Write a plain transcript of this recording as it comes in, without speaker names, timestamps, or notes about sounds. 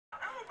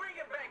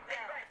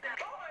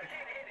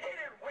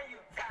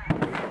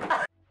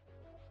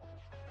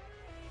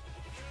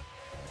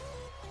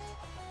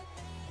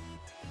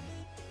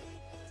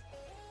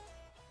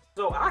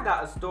So I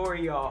got a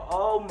story, y'all.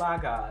 Oh my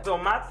God. So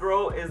my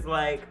throat is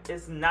like,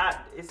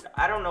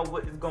 I don't know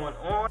what is going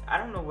on. I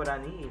don't know what I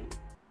need.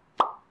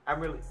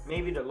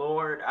 Maybe the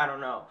Lord, I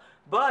don't know.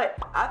 But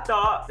I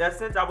thought that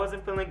since I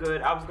wasn't feeling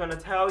good, I was gonna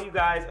tell you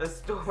guys a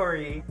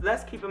story.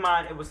 Let's keep in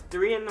mind, it was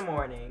 3 in the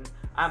morning.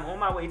 I'm on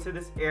my way to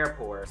this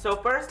airport. So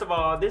first of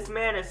all, this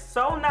man is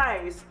so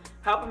nice,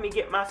 helping me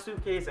get my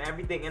suitcase and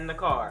everything in the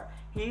car.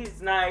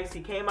 He's nice. He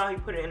came out, he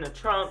put it in the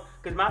trunk,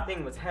 because my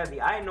thing was heavy.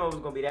 I didn't know it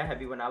was going to be that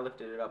heavy when I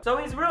lifted it up. So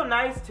he's real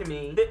nice to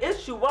me. The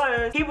issue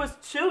was, he was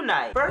too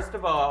nice. First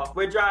of all,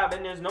 we're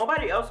driving, there's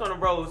nobody else on the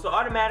road, so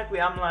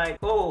automatically I'm like,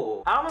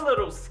 oh, I'm a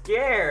little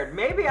scared.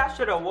 Maybe I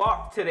should have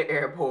walked to the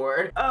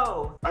airport.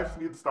 Oh. I just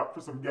need to stop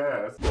for some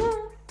gas.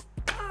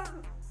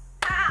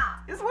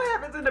 This is what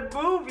happens in the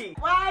movie.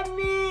 Why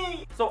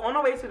me? So on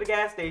the way to the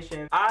gas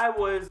station, I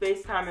was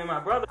FaceTiming my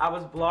brother. I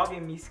was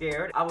vlogging me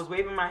scared. I was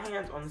waving my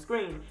hands on the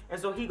screen. And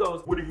so he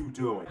goes, "What are you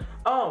doing?"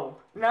 Oh,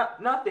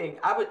 nothing.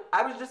 I was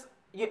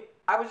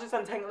just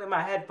untangling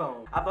my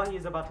headphone. I thought he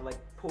was about to like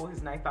pull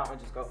his knife out and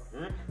just go,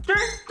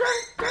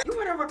 You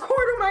wanna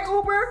record on my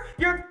Uber?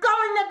 You're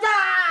going to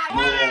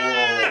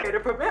die! Okay, to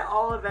prevent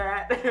all of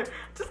that,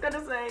 just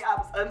gonna say I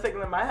was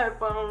untangling my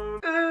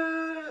headphones.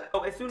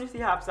 So as soon as he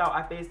hops out,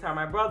 I FaceTime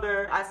my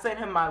brother. I sent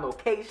him my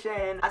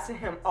location. I sent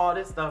him all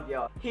this stuff,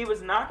 y'all. He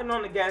was knocking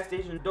on the gas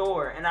station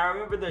door, and I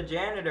remember the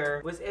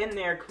janitor was in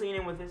there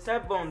cleaning with his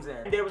headphones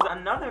in. There was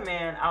another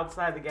man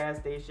outside the gas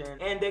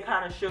station, and they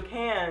kind of shook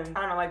hands,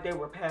 kind of like they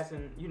were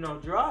passing, you know,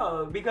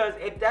 drugs. Because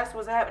if that's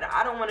what's happening,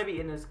 I don't want to be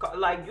in this car.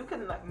 Like, you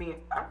can let me,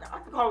 I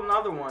can call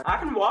another one. I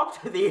can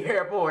walk to the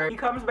airport. He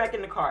comes back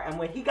in the car, and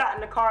when he got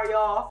in the car,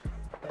 y'all,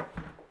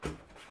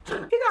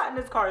 he got in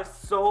his car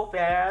so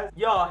fast.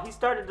 Y'all, he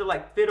started to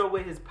like fiddle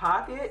with his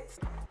pockets.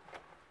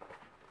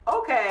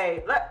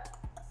 Okay,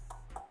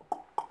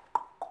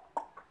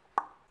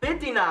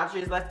 50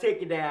 notches, let's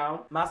take it down.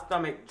 My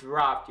stomach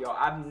dropped, y'all.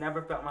 I've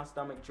never felt my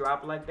stomach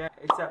drop like that,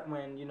 except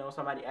when, you know,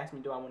 somebody asked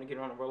me, do I want to get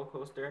on a roller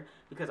coaster?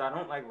 Because I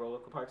don't like roller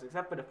parks,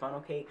 except for the funnel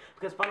cake.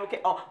 Because funnel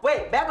cake, oh,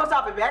 wait, back on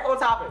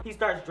topic. He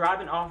starts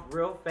driving off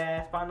real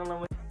fast,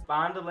 fondling,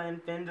 I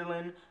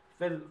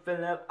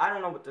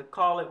don't know what to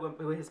call it,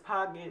 with his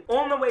pocket.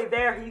 On the way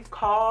there, he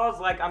calls,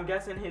 like, I'm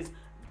guessing his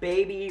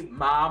baby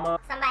mama.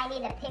 Somebody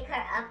need to pick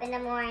her up in the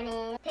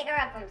morning, pick her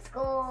up from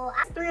school.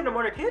 It's 3 in the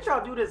morning, can't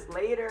y'all do this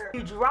later?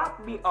 He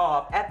dropped me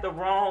off at the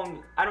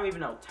wrong, I don't even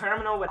know,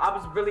 terminal, but I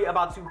was really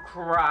about to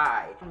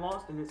cry. I'm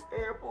lost in this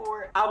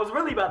airport. I was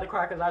really about to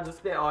cry because I just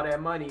spent all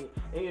that money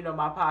and, you know,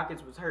 my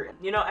pockets was hurting.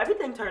 You know,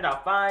 everything turned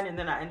out fine, and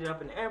then I ended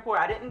up in the airport.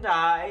 I didn't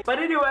die. But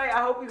anyway,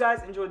 I hope you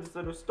guys enjoyed this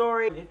little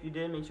story. If you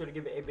did, make sure to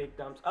give it a big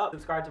thumbs up.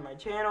 Subscribe to my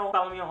channel.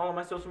 Follow me on all of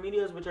my social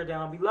medias, which are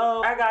down below.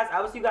 Alright guys, I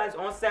will see you guys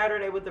on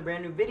Saturday with a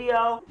brand new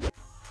video.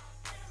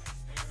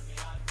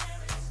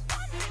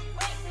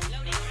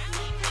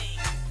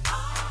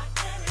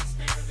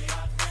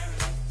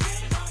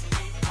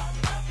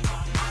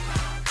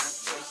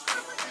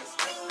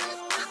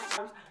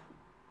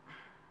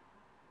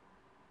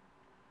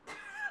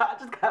 I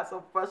just got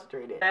so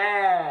frustrated.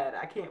 Dad,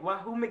 I can't.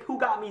 Who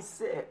got me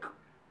sick?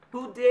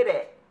 Who did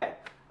it?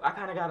 I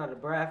kind of got out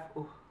of breath.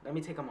 Ooh, let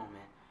me take a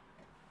moment.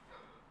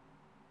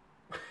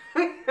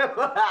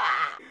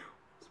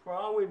 What's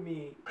wrong with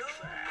me?